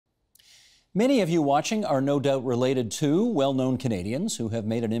Many of you watching are no doubt related to well-known Canadians who have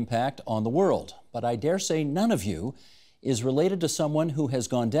made an impact on the world. But I dare say none of you is related to someone who has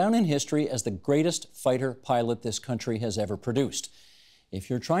gone down in history as the greatest fighter pilot this country has ever produced. If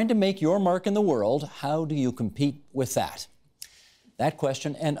you're trying to make your mark in the world, how do you compete with that? That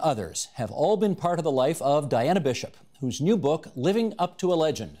question and others have all been part of the life of Diana Bishop, whose new book, Living Up to a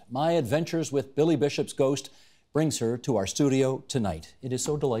Legend, My Adventures with Billy Bishop's Ghost, brings her to our studio tonight. It is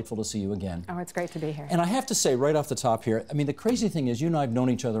so delightful to see you again. Oh, it's great to be here. And I have to say right off the top here, I mean, the crazy thing is you and I have known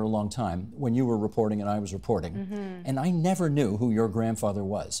each other a long time when you were reporting and I was reporting. And I never knew who your grandfather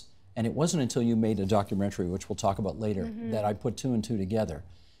was. And it wasn't until you made a documentary, which we'll talk about later, that I put two and two together.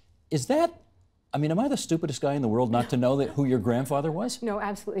 Is that, I mean, am I the stupidest guy in the world not to know that who your grandfather was? No,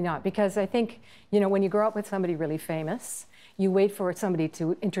 absolutely not. Because I think, you know, when you grow up with somebody really famous, you wait for somebody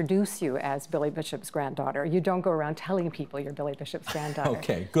to introduce you as Billy Bishop's granddaughter. You don't go around telling people you're Billy Bishop's granddaughter.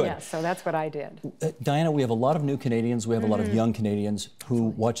 Okay, good. Yeah, so that's what I did. Diana, we have a lot of new Canadians, we have a lot of young Canadians who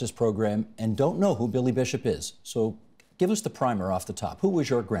watch this program and don't know who Billy Bishop is. So give us the primer off the top. Who was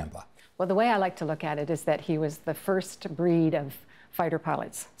your grandpa? Well, the way I like to look at it is that he was the first breed of fighter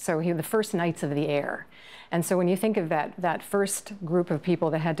pilots. So he was the first Knights of the Air. And so when you think of that first group of people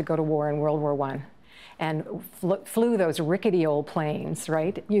that had to go to war in World War I, and flew those rickety old planes,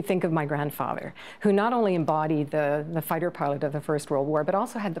 right? You think of my grandfather, who not only embodied the fighter pilot of the First World War, but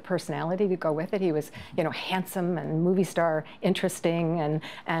also had the personality to go with it. He was, you know, handsome and movie star, interesting,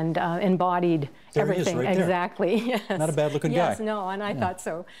 and embodied everything. Right exactly. Yes. Not a bad-looking guy. Yes, no, and I thought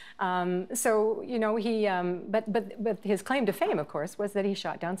so. So you know, he, but his claim to fame, of course, was that he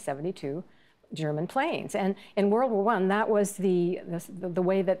shot down 72 German planes, and in World War I, that was the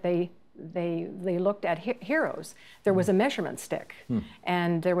way that they looked at heroes. There was a measurement stick,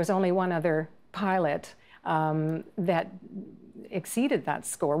 and there was only one other pilot that exceeded that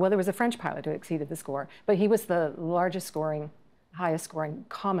score. Well, there was a French pilot who exceeded the score, but he was the highest scoring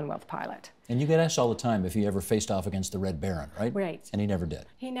Commonwealth pilot. And you get asked all the time if he ever faced off against the Red Baron, right? Right. And he never did.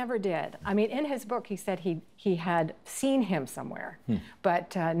 He never did. I mean, in his book, he said he had seen him somewhere,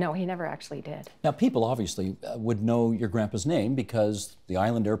 but no, he never actually did. Now, people obviously would know your grandpa's name because the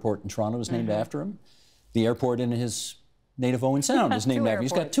Island Airport in Toronto is named after him. The airport in his native Owen Sound is named after him.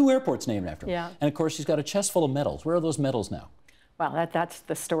 He's got two airports named after him. Yeah. And of course, he's got a chest full of medals. Where are those medals now? Well, that's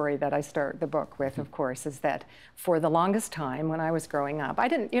the story that I start the book with, of course, is that for the longest time when I was growing up, I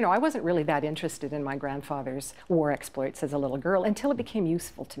wasn't really that interested in my grandfather's war exploits as a little girl until it became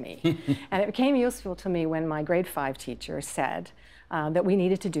useful to me. And it became useful to me when my grade 5 teacher said that we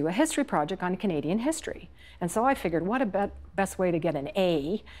needed to do a history project on Canadian history. And so I figured what a best way to get an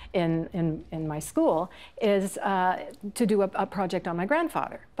A in my school is to do a project on my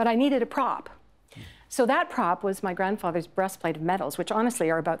grandfather. But I needed a prop. So that prop was my grandfather's breastplate of medals, which honestly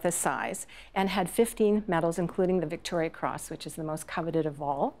are about this size, and had 15 medals, including the Victoria Cross, which is the most coveted of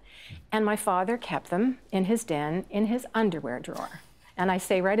all. And my father kept them in his den, in his underwear drawer. And I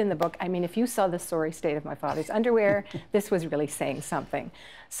say right in the book, I mean, if you saw the sorry state of my father's underwear, this was really saying something.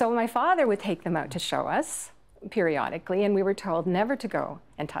 So my father would take them out to show us periodically, and we were told never to go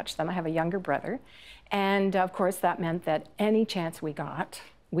and touch them. I have a younger brother. And of course, that meant that any chance we got,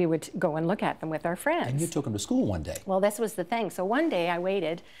 we would go and look at them with our friends. And you took them to school one day. Well, this was the thing. So one day I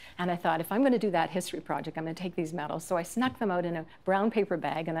waited and I thought, if I'm going to do that history project, I'm going to take these medals. So I snuck them out in a brown paper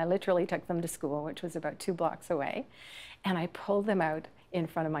bag and I literally took them to school, which was about 2 blocks away. And I pulled them out in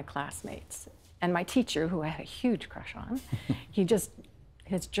front of my classmates. And my teacher, who I had a huge crush on,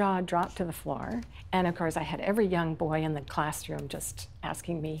 his jaw dropped to the floor. And of course, I had every young boy in the classroom just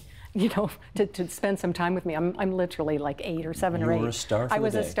asking me, you know, to spend some time with me. I'm literally like 8 or 7 or 8. You were a star from I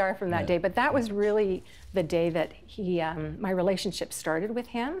was a star from that day. But that was really the day that my relationship started with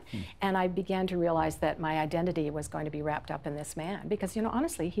him. And I began to realize that my identity was going to be wrapped up in this man. Because, you know,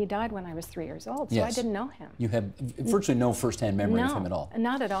 honestly, he died when I was 3 years old. So I didn't know him. You have virtually no firsthand memory of him at all.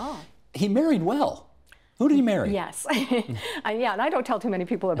 Not at all. He married well. Who did he marry? Yes. Yeah, and I don't tell too many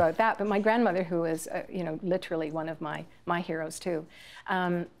people about that, but my grandmother, who is, you know, literally one of my heroes too,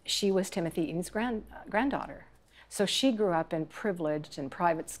 she was Timothy Eaton's granddaughter. So she grew up in privileged and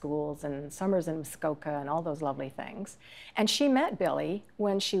private schools and summers in Muskoka and all those lovely things. And she met Billy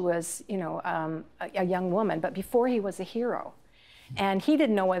when she was, you know, a young woman, but before he was a hero. And he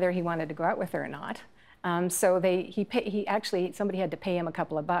didn't know whether he wanted to go out with her or not. So somebody had to pay him a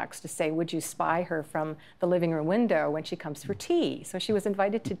couple of bucks to say, would you spy her from the living room window when she comes for tea? So she was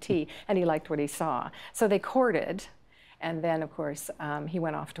invited to tea, and he liked what he saw. So they courted, and then, of course, he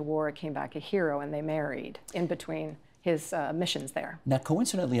went off to war, came back a hero, and they married in between his missions there. Now,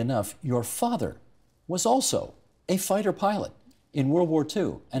 coincidentally enough, your father was also a fighter pilot. in World War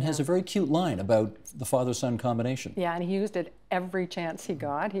II and has a very cute line about the father-son combination. Yeah, and he used it every chance he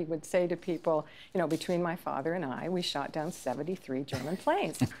got. He would say to people, you know, between my father and I, we shot down 73 German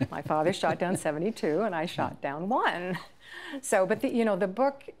planes. My father shot down 72 and I shot down 1. So, but you know, the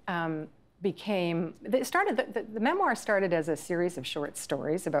book became, the memoir started as a series of short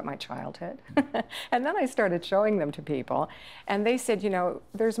stories about my childhood. And then I started showing them to people. And they said, you know,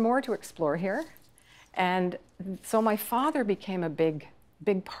 there's more to explore here. And so my father became a big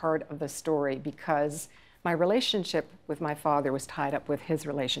part of the story because my relationship with my father was tied up with his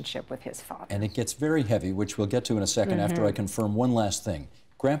relationship with his father. And it gets very heavy, which we'll get to in a second after I confirm one last thing.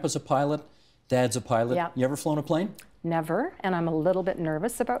 Grandpa's a pilot, Dad's a pilot. Yeah. You ever flown a plane? Never, and I'm a little bit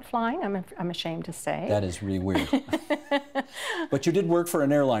nervous about flying, I'm ashamed to say. That is really weird. But you did work for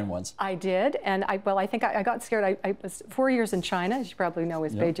an airline once. I did, and I think I got scared. I was 4 years in China, as you probably know,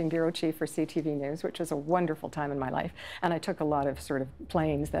 as Beijing Bureau Chief for CTV News, which was a wonderful time in my life. And I took a lot of sort of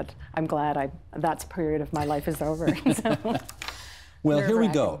planes that I'm glad that period of my life is over. So. Well, here we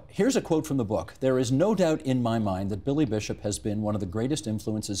go. Here's a quote from the book. "There is no doubt in my mind that Billy Bishop has been one of the greatest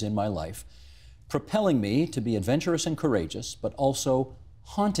influences in my life, propelling me to be adventurous and courageous, but also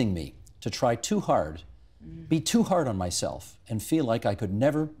haunting me to try too hard, be too hard on myself, and feel like I could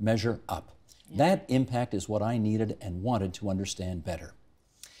never measure up. That impact is what I needed and wanted to understand better."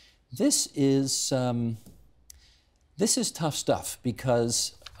 This is tough stuff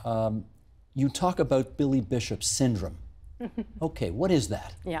because you talk about Billy Bishop syndrome. Okay, what is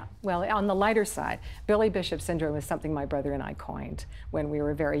that? Yeah, well, on the lighter side, Billy Bishop syndrome is something my brother and I coined when we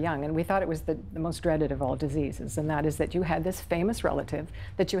were very young, and we thought it was the most dreaded of all diseases, and that is that you had this famous relative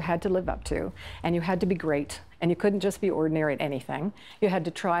that you had to live up to, and you had to be great, and you couldn't just be ordinary at anything. You had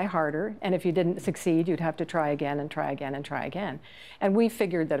to try harder, and if you didn't succeed, you'd have to try again and try again and try again. And we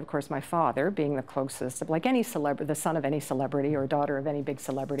figured that, of course, my father, being the closest, like any celebrity, the son of any celebrity or daughter of any big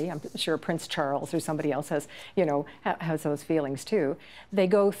celebrity, I'm sure Prince Charles or somebody else has, you know, has those feelings too. They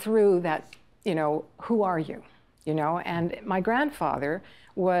go through that, you know, who are you? You know, and my grandfather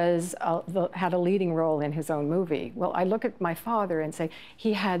was had a leading role in his own movie. Well, I look at my father and say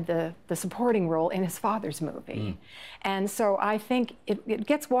he had the supporting role in his father's movie. And so I think it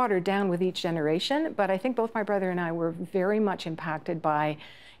gets watered down with each generation, but I think both my brother and I were very much impacted by,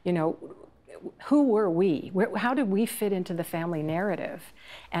 you know, who were we? How did we fit into the family narrative?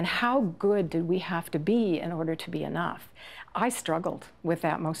 And how good did we have to be in order to be enough? I struggled with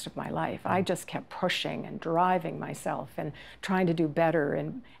that most of my life. I just kept pushing and driving myself and trying to do better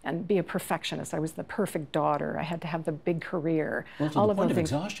and be a perfectionist. I was the perfect daughter. I had to have the big career. Well, to the point of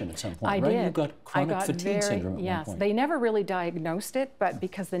exhaustion at some point, right? You got chronic fatigue syndrome at one point. They never really diagnosed it, but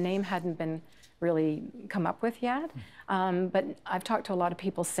because the name hadn't been really come up with yet. But I've talked to a lot of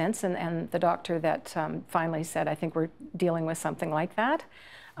people since, and the doctor that finally said, I think we're dealing with something like that.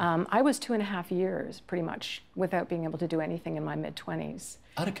 I was 2.5 years, pretty much, without being able to do anything in my mid-20s.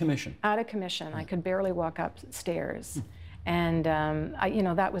 Out of commission? Out of commission. I could barely walk upstairs. And, you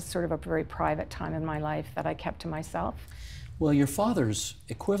know, that was sort of a very private time in my life that I kept to myself. Well, your father's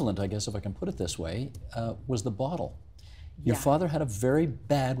equivalent, I guess, if I can put it this way, was the bottle. Your father had a very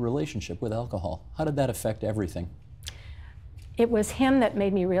bad relationship with alcohol. How did that affect everything? It was him that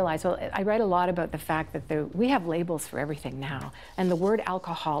made me realize, well, I read a lot about the fact that we have labels for everything now. And the word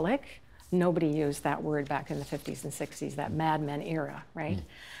alcoholic, nobody used that word back in the 50s and 60s, that Mad Men era, right?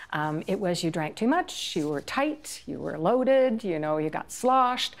 It was you drank too much, you were tight, you were loaded, you know, you got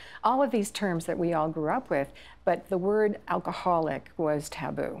sloshed, all of these terms that we all grew up with. But the word alcoholic was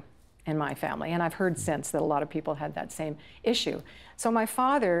taboo in my family, and I've heard since that a lot of people had that same issue. So my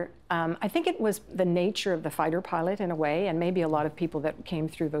father, I think it was the nature of the fighter pilot in a way, and maybe a lot of people that came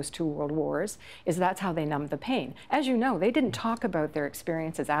through those 2 world wars, is that's how they numbed the pain. As you know, they didn't talk about their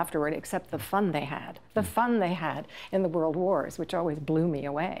experiences afterward except the fun they had in the world wars, which always blew me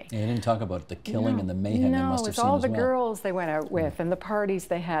away. Yeah, they didn't talk about the killing and the mayhem they must have seen as well. No, it's all the girls they went out with and the parties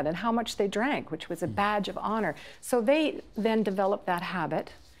they had and how much they drank, which was a badge of honor. So they then developed that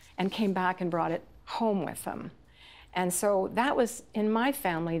habit and came back and brought it home with them. And so that was, in my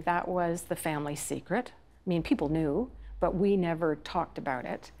family, that was the family secret. I mean, people knew, but we never talked about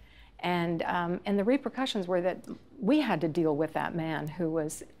it. And the repercussions were that we had to deal with that man who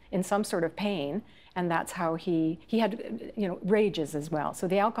was in some sort of pain, and that's how he had, you know, rages as well. So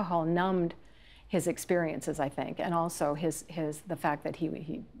the alcohol numbed his experiences, I think, and also the fact that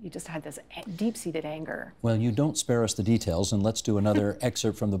he just had this deep-seated anger. Well, you don't spare us the details, and let's do another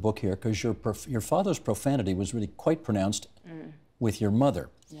excerpt from the book here, because your father's profanity was really quite pronounced with your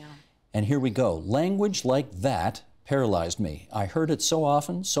mother. Yeah. And here we go. "Language like that paralyzed me. I heard it so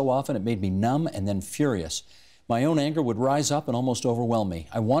often it made me numb and then furious. My own anger would rise up and almost overwhelm me.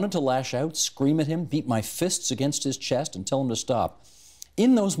 I wanted to lash out, scream at him, beat my fists against his chest and tell him to stop.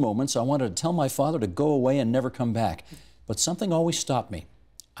 In those moments, I wanted to tell my father to go away and never come back. But something always stopped me.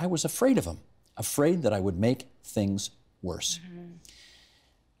 I was afraid of him, afraid that I would make things worse.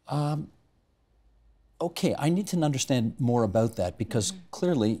 Okay, I need to understand more about that, because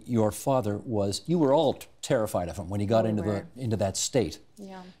clearly your father was, you were all terrified of him when he got into that state.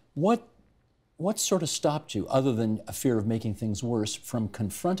 Yeah. What sort of stopped you, other than a fear of making things worse, from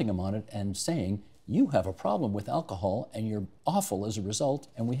confronting him on it and saying, you have a problem with alcohol and you're awful as a result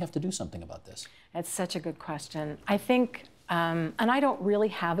and we have to do something about this? That's such a good question. I think, and I don't really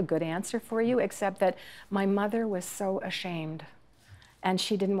have a good answer for you, except that my mother was so ashamed and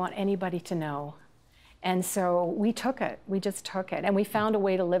she didn't want anybody to know. And so we took it, we just took it, and we found a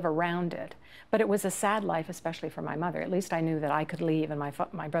way to live around it. But it was a sad life, especially for my mother. At least I knew that I could leave and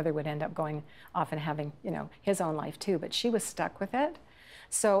my brother would end up going off and having, you know, his own life too, but she was stuck with it.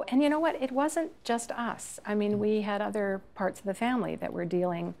 So, and you know what, it wasn't just us. I mean, we had other parts of the family that were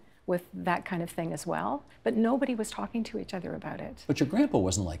dealing with that kind of thing as well, but nobody was talking to each other about it. But your grandpa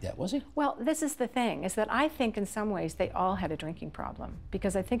wasn't like that, was he? Well, this is the thing, is that I think in some ways they all had a drinking problem,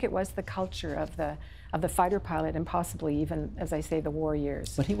 because I think it was the culture of the fighter pilot and possibly even, as I say, the war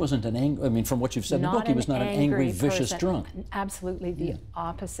years. But he wasn't an angry, I mean, from what you've said in the book, he was not an angry, vicious drunk. Absolutely the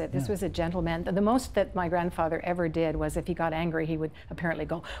opposite. This was a gentleman. The most that my grandfather ever did was, if he got angry, he would apparently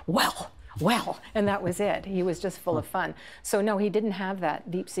go, well, and that was it. He was just full of fun. So no, he didn't have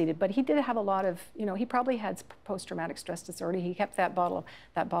that deep-seated, but he did have a lot of, you know, he probably had post-traumatic stress disorder. He kept that bottle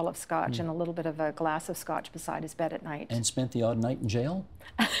of scotch and a little bit of a glass of scotch beside his bed at night. And spent the odd night in jail?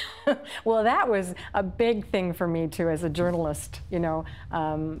 Well, that was a big thing for me too as a journalist. You know,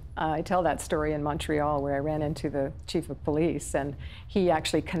 I tell that story in Montreal where I ran into the chief of police, and he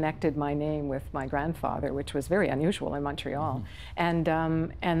actually connected my name with my grandfather, which was very unusual in Montreal. And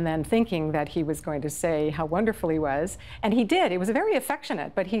then thinking that he was going to say how wonderful he was, and he did. It was very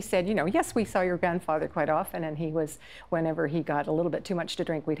affectionate, but he said, you know, yes, we saw your grandfather quite often, and he was, whenever he got a little bit too much to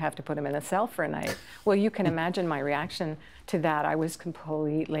drink, we'd have to put him in a cell for a night. Well, you can imagine my reaction to that. I was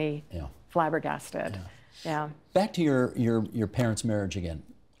completely flabbergasted. Yeah. Back to your parents' marriage again.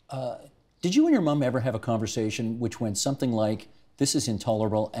 Did you and your mom ever have a conversation which went something like, this is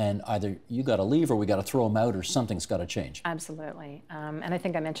intolerable, and either you got to leave or we got to throw him out, or something's got to change? Absolutely. And I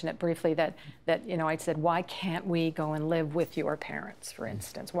think I mentioned it briefly that you know, I said, why can't we go and live with your parents, for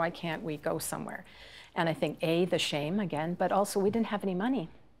instance? Why can't we go somewhere? And I think, A, the shame again, but also we didn't have any money.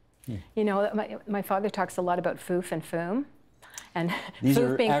 You know, my father talks a lot about FOOF and FOOM. And these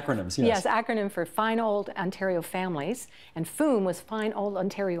are acronyms, yes. Yes, acronym for Fine Old Ontario Families, and FOOM was Fine Old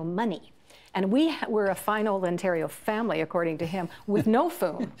Ontario Money. And we were a fine old Ontario family, according to him, with no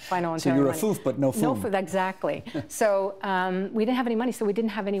FOOM, fine old Ontario money. So you're a FOOF, but no FOOM. No FOOF, exactly. So we didn't have any money, so we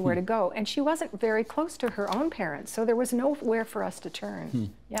didn't have anywhere to go. And she wasn't very close to her own parents, so there was nowhere for us to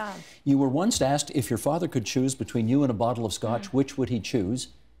turn. Yeah. You were once asked if your father could choose between you and a bottle of scotch, which would he choose?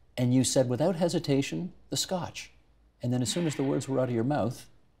 And you said, without hesitation, the scotch. And then as soon as the words were out of your mouth,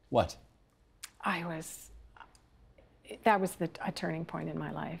 what? That was a turning point in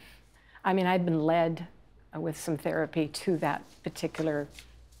my life. I mean, I'd been led with some therapy to that particular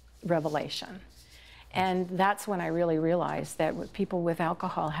revelation. And that's when I really realized that people with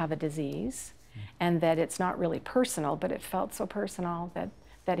alcohol have a disease, and that it's not really personal, but it felt so personal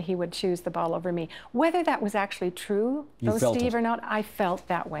that he would choose the bottle over me. Whether that was actually true, though, Steve, or not, I felt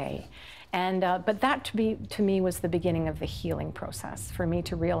that way. And, but that to me was the beginning of the healing process, for me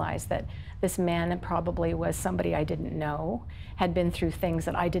to realize that this man probably was somebody I didn't know, had been through things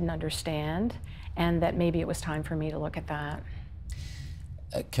that I didn't understand, and that maybe it was time for me to look at that.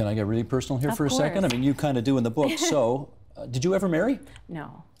 Can I get really personal here for a course. second? I mean, you kind of do in the book. So, did you ever marry?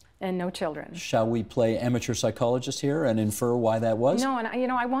 No, and no children. Shall we play amateur psychologist here and infer why that was? No, and you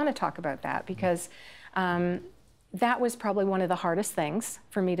know, I want to talk about that because that was probably one of the hardest things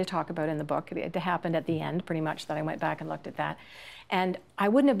for me to talk about in the book. It happened at the end, pretty much, that I went back and looked at that. And I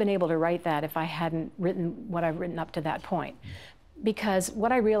wouldn't have been able to write that if I hadn't written what I've written up to that point. Because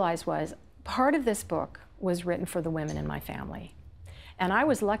what I realized was, part of this book was written for the women in my family. And I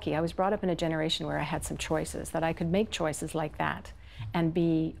was lucky. I was brought up in a generation where I had some choices, that I could make choices like that and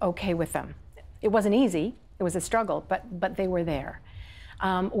be okay with them. It wasn't easy. It was a struggle, but they were there.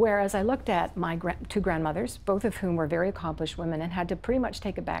 Whereas I looked at my two grandmothers, both of whom were very accomplished women and had to pretty much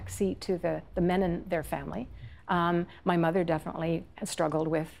take a back seat to the men in their family. My mother definitely struggled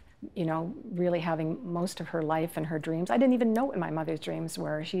with you know, really having most of her life and her dreams. I didn't even know what my mother's dreams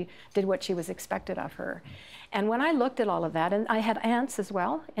were. She did what she was expected of her. And when I looked at all of that, and I had aunts as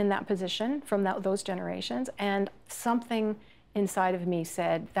well in that position from those generations, and something inside of me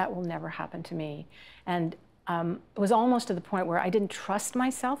said, that will never happen to me. And it was almost to the point where I didn't trust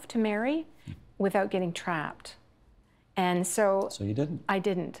myself to marry without getting trapped. And so you didn't? I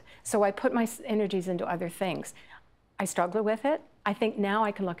didn't. So I put my energies into other things. I struggled with it. I think now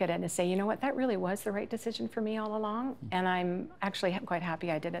I can look at it and say, you know what, that really was the right decision for me all along. And I'm actually quite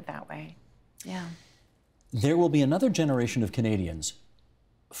happy I did it that way. Yeah. There will be another generation of Canadians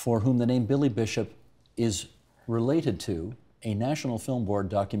for whom the name Billy Bishop is related to a National Film Board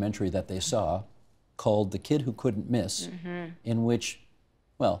documentary that they saw called The Kid Who Couldn't Miss, in which,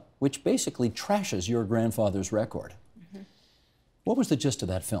 well, which basically trashes your grandfather's record. What was the gist of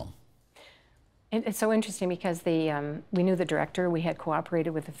that film? It's so interesting because we knew the director. We had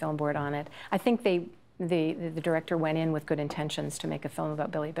cooperated with the film board on it. I think the director went in with good intentions to make a film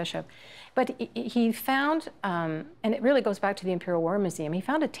about Billy Bishop. But he found, and it really goes back to the Imperial War Museum, he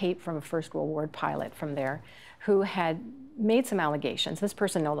found a tape from a First World War pilot from there who had made some allegations. This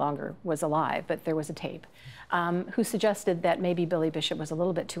person no longer was alive, but there was a tape, who suggested that maybe Billy Bishop was a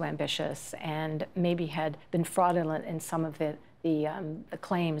little bit too ambitious and maybe had been fraudulent in some of the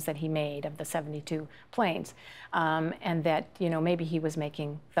claims that he made of the 72 planes, and that, you know, maybe he was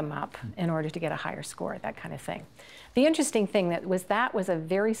making them up in order to get a higher score, that kind of thing. The interesting thing that was a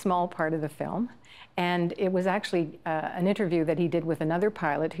very small part of the film, and it was actually an interview that he did with another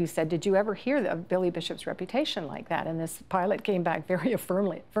pilot who said, did you ever hear of Billy Bishop's reputation like that? And this pilot came back very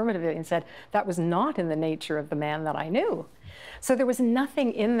affirmatively and said, that was not in the nature of the man that I knew. So there was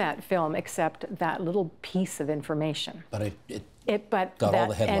nothing in that film except that little piece of information. But it got all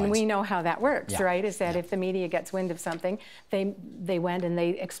the headlines. And we know how that works, Yeah. right? Is that if the media gets wind of something, they went and they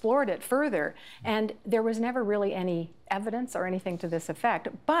explored it further. And there was never really any evidence or anything to this effect,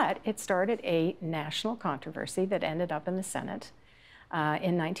 but it started a national controversy that ended up in the Senate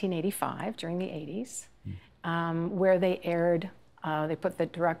in 1985, during the 80s, where they aired. They put the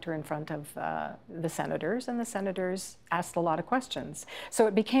director in front of the senators, and the senators asked a lot of questions. So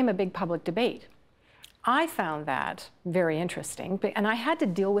it became a big public debate. I found that very interesting, and I had to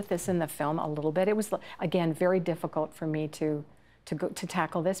deal with this in the film a little bit. It was, again, very difficult for me to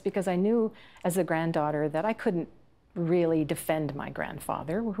tackle this because I knew as a granddaughter that I couldn't really defend my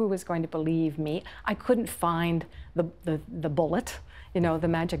grandfather. Who was going to believe me? I couldn't find the bullet, you know, the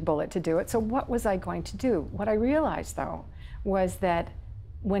magic bullet to do it. So what was I going to do? What I realized, though, was that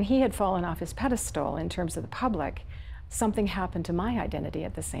when he had fallen off his pedestal in terms of the public, something happened to my identity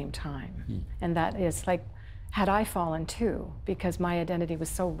at the same time. And that is like, had I fallen too, because my identity was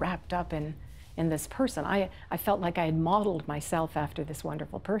so wrapped up in this person. I felt like I had modeled myself after this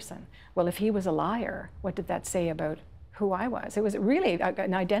wonderful person. Well, if he was a liar, what did that say about who I was? It was really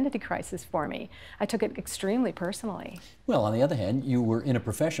an identity crisis for me. I took it extremely personally. Well, on the other hand, you were in a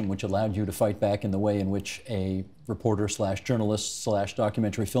profession which allowed you to fight back in the way in which a reporter slash journalist slash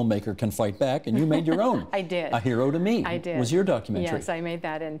documentary filmmaker can fight back, and you made your own. I did. A Hero to Me. I did. Was your documentary. Yes, I made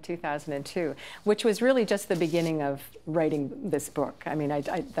that in 2002, which was really just the beginning of writing this book. I mean,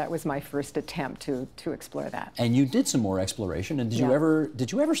 that was my first attempt to explore that. And you did some more exploration, and did you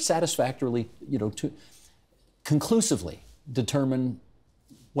ever satisfactorily, you know, conclusively determine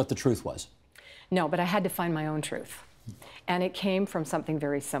what the truth was? No, but I had to find my own truth. And it came from something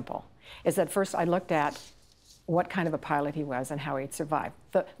very simple. Is that first I looked at what kind of a pilot he was and how he'd survived.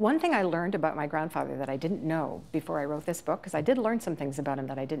 The one thing I learned about my grandfather that I didn't know before I wrote this book, because I did learn some things about him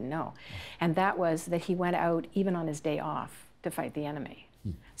that I didn't know, and that was that he went out even on his day off to fight the enemy.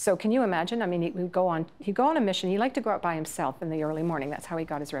 So can you imagine? I mean, he'd go on a mission. He liked to go out by himself in the early morning. That's how he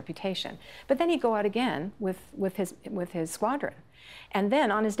got his reputation. But then he'd go out again with his squadron. And then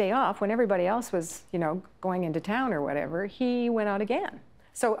on his day off, when everybody else was, you know, going into town or whatever, he went out again.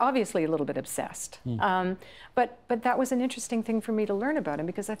 So obviously a little bit obsessed. But that was an interesting thing for me to learn about him,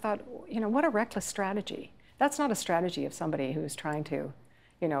 because I thought, you know, what a reckless strategy. That's not a strategy of somebody who's trying to,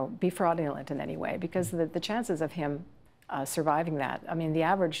 you know, be fraudulent in any way, because the chances of him surviving that. I mean, the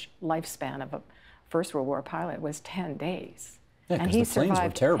average lifespan of a First World War pilot was 10 days. Yeah, and he survived were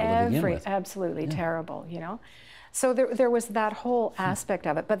terrible to begin with. Absolutely terrible, you know. So there was that whole aspect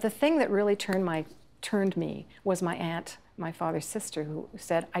of it. But the thing that really turned me was my aunt, my father's sister, who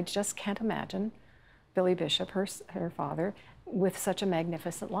said, I just can't imagine Billy Bishop, her father, with such a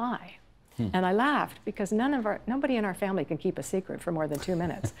magnificent lie. And I laughed, because nobody in our family can keep a secret for more than 2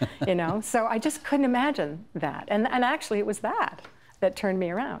 minutes, you know? So I just couldn't imagine that. And actually it was that that turned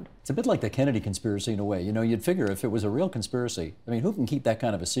me around. It's a bit like the Kennedy conspiracy in a way. You know, you'd figure if it was a real conspiracy, I mean, who can keep that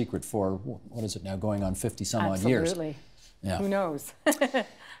kind of a secret for, what is it now, going on 50-some-odd years? Absolutely. Yeah. Who knows?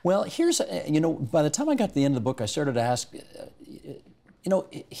 Well, here's, you know, by the time I got to the end of the book, I started to ask, you know,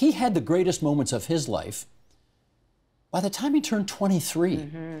 he had the greatest moments of his life by the time he turned 23.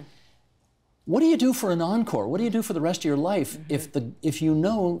 Mm-hmm. What do you do for an encore? What do you do for the rest of your life if you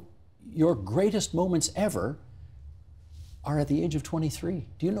know your greatest moments ever are at the age of 23?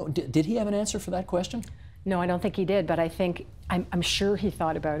 Do you know, did he have an answer for that question? No, I don't think he did, but I think, I'm sure he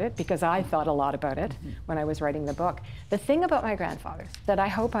thought about it, because I thought a lot about it when I was writing the book. The thing about my grandfather that I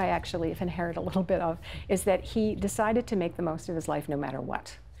hope I actually have inherited a little bit of is that he decided to make the most of his life no matter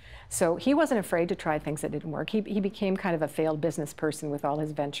what. So he wasn't afraid to try things that didn't work. He became kind of a failed business person with all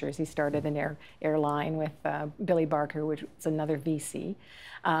his ventures. He started an airline with Billy Barker, which was another VC,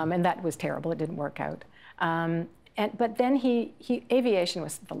 and that was terrible. It didn't work out. But then aviation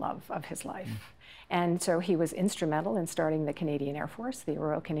was the love of his life. And so he was instrumental in starting the Canadian Air Force, the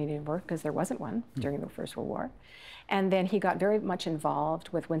Royal Canadian Air Force, because there wasn't one during the First World War. And then he got very much involved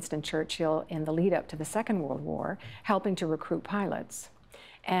with Winston Churchill in the lead up to the Second World War, helping to recruit pilots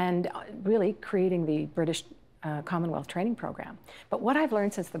and really creating the British Commonwealth training program. But what I've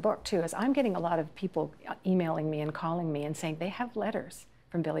learned since the book, too, is I'm getting a lot of people emailing me and calling me and saying they have letters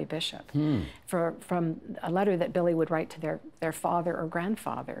from Billy Bishop, from a letter that Billy would write to their father or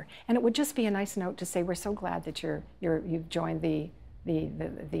grandfather. And it would just be a nice note to say, we're so glad that you've joined the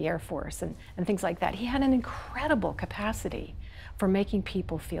Air Force and things like that. He had an incredible capacity for making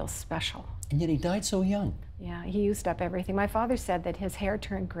people feel special. And yet he died so young. Yeah, he used up everything. My father said that his hair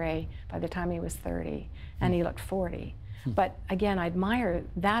turned gray by the time he was 30, and he looked 40. But again, I admire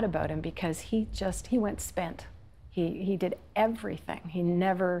that about him, because he went spent. He did everything. He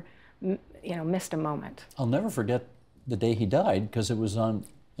never, missed a moment. I'll never forget the day he died, because it was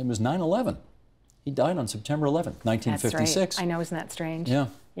 9/11. He died on September 11th, 1956. That's right. I know, isn't that strange? Yeah.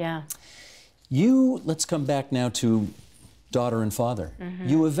 Yeah. Let's come back now to daughter and father.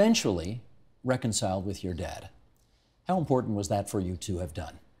 You eventually reconciled with your dad. How important was that for you to have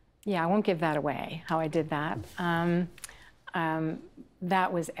done? Yeah, I won't give that away, how I did that.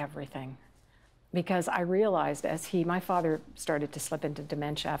 That was everything. Because I realized my father started to slip into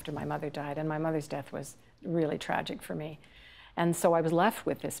dementia after my mother died, and my mother's death was really tragic for me. And so I was left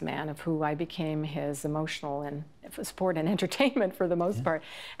with this man of who I became his emotional and support and entertainment for the most part.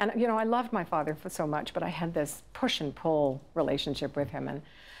 And I loved my father so much, but I had this push and pull relationship with him, and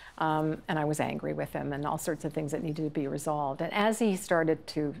I was angry with him, and all sorts of things that needed to be resolved. And as he started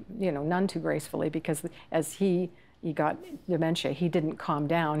to, none too gracefully, because as he got dementia, he didn't calm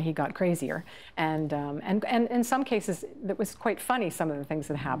down, he got crazier. And in some cases, it was quite funny, some of the things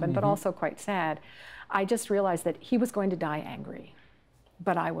that happened, but also quite sad. I just realized that he was going to die angry,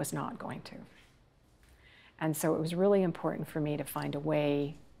 but I was not going to. And so it was really important for me to find a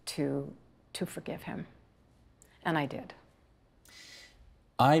way to forgive him. And I did.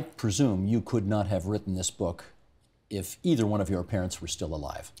 I presume you could not have written this book if either one of your parents were still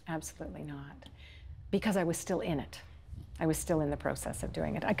alive. Absolutely not. Because I was still in it. I was still in the process of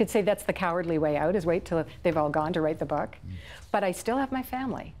doing it. I could say that's the cowardly way out, is wait till they've all gone to write the book. But I still have my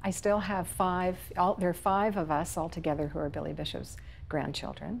family. I still have there are 5 of us all together who are Billy Bishop's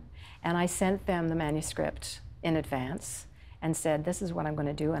grandchildren. And I sent them the manuscript in advance and said, this is what I'm going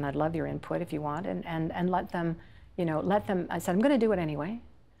to do, and I'd love your input if you want. And let them, I said, I'm going to do it anyway,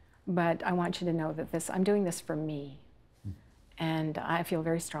 but I want you to know that I'm doing this for me. And I feel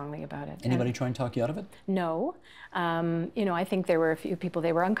very strongly about it. Anybody try and talk you out of it? No. I think there were a few people,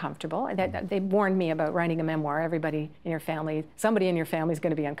 they were uncomfortable. They warned me about writing a memoir. Everybody in your family, somebody in your family is going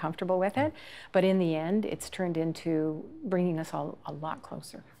to be uncomfortable with it. But in the end, it's turned into bringing us all a lot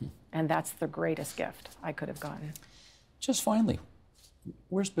closer. And that's the greatest gift I could have gotten. Just finally,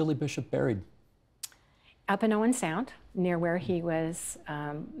 where's Billy Bishop buried? Up in Owen Sound, near where he was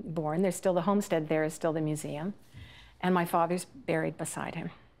born. There's still the homestead there, is still the museum. And my father's buried beside him.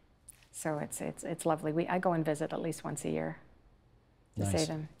 So it's lovely. I go and visit at least once a year to save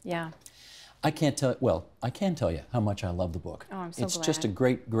him. Yeah. I can tell you how much I love the book. Oh, I'm so glad. It's just a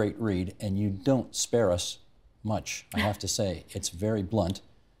great, great read, and you don't spare us much, I have to say. It's very blunt,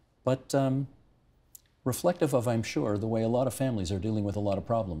 but reflective of, I'm sure, the way a lot of families are dealing with a lot of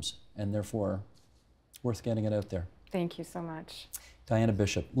problems, and therefore worth getting it out there. Thank you so much. Diana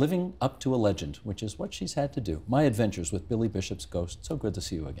Bishop, living up to a legend, which is what she's had to do. My Adventures with Billy Bishop's Ghost. So good to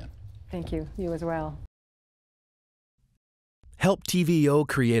see you again. Thank you. You as well. Help TVO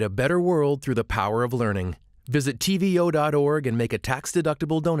create a better world through the power of learning. Visit TVO.org and make a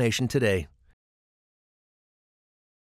tax-deductible donation today.